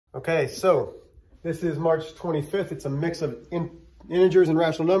Okay, so this is March 25th. It's a mix of integers and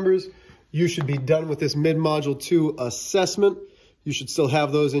rational numbers. You should be done with this mid-module 2 assessment. You should still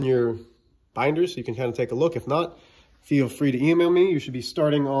have those in your binders so you can kind of take a look. If not, feel free to email me. You should be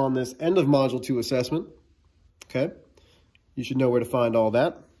starting on this end of module 2 assessment. Okay, you should know where to find all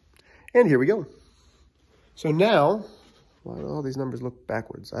that. And here we go. So now, why do all these numbers look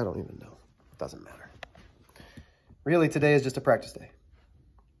backwards? I don't even know. It doesn't matter. Really, today is just a practice day.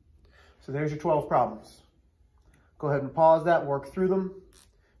 So there's your 12 problems. Go ahead and pause that, work through them.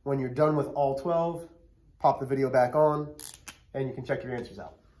 When you're done with all 12, pop the video back on, and you can check your answers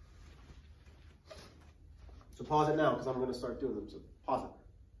out. So pause it now, because I'm going to start doing them. So pause it.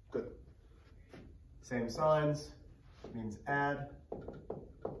 Good. Same signs. Means add.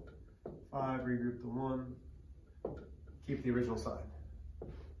 5, regroup to 1. Keep the original sign.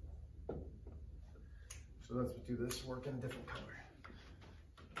 So let's do this, work in a different color.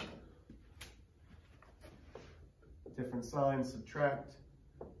 Different signs, subtract.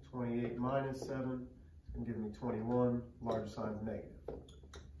 28 minus 7 is going to give me 21. Larger sign is negative.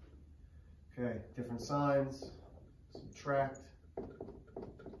 Okay, different signs, subtract.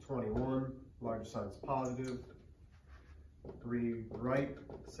 21, larger sign is positive. Rewrite.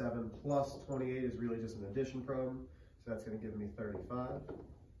 7 plus 28 is really just an addition problem. So that's going to give me 35.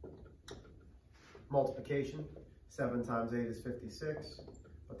 Multiplication. 7 times 8 is 56,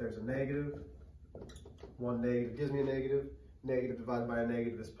 but there's a negative. 1 negative gives me a negative. Negative divided by a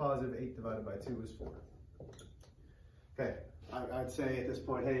negative is positive. 8 divided by 2 is 4. Okay, I'd say at this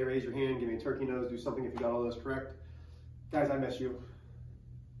point, hey, raise your hand, give me a turkey nose, do something if you got all those correct. Guys, I miss you.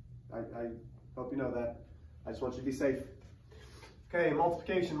 I hope you know that. I just want you to be safe. Okay,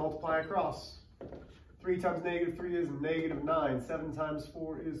 multiplication, multiply across. 3 times negative 3 is negative 9. 7 times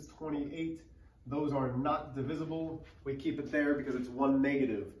 4 is 28. Those are not divisible. We keep it there because it's 1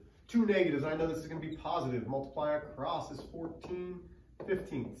 negative. 2 negatives, I know this is going to be positive. Multiply across is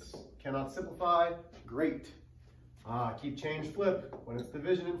 14/15. Cannot simplify, great. Keep, change, flip. When it's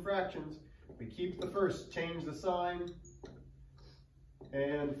division in fractions, we keep the first, change the sign,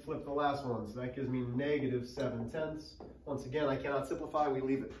 and flip the last one. So that gives me negative 7/10. Once again, I cannot simplify, we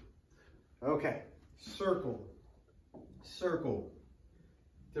leave it. Okay, circle, circle.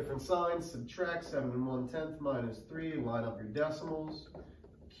 Different signs, subtract. 7 1/10 minus 3, line up your decimals.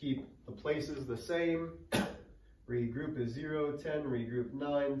 Keep the places the same. Regroup is 0, 10, regroup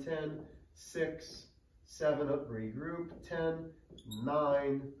 9, 10, 6, 7, regroup 10,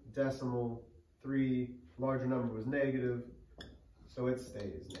 9, decimal 3, larger number was negative, so it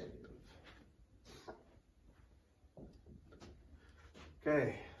stays negative.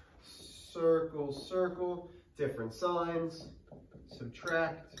 Okay, circle, circle, different signs,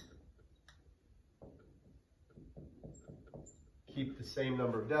 subtract. Keep the same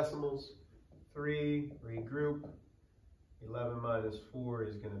number of decimals. 3, regroup. 11 minus 4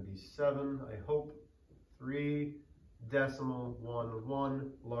 is going to be 7, I hope. 3, decimal, 1,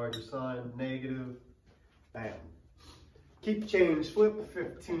 1, larger sign, negative. Bam. Keep, change, flip.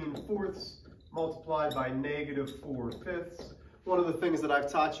 15/4 multiplied by negative 4/5. One of the things that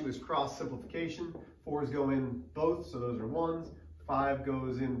I've taught you is cross simplification. 4's go in both, so those are 1s. 5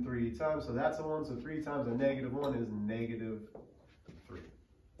 goes in 3 times, so that's a 1. So 3 times a negative 1 is negative 3.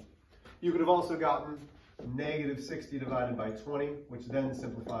 You could have also gotten negative 60 divided by 20, which then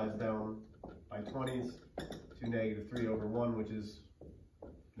simplifies down by 20s to negative 3 over 1, which is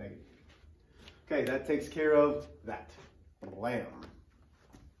negative. Okay, that takes care of that. Blam.